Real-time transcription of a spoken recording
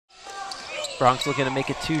Bronx looking to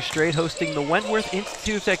make it 2 straight, hosting the Wentworth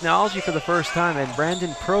Institute of Technology for the first time, and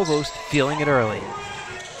Brandon Provost feeling it early.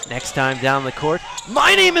 Next time down the court,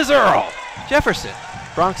 my name is Earl! Jefferson.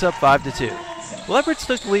 Bronx up 5-2. Leopards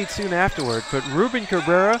took the lead soon afterward, but Ruben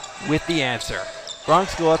Cabrera with the answer.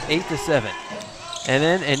 Bronx go up 8-7. And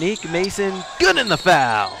then Anik Mason, good in the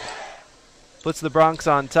foul! Puts the Bronx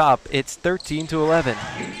on top. It's 13-11.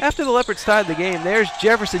 After the Leopards tied the game, there's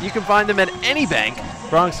Jefferson. You can find him at any bank.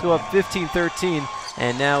 Bronx go up 15-13,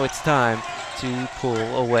 and now it's time to pull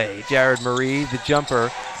away. Jared Maree, the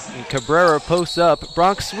jumper, and Cabrera posts up.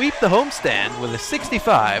 Bronx sweep the homestand with a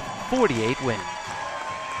 65-48 win.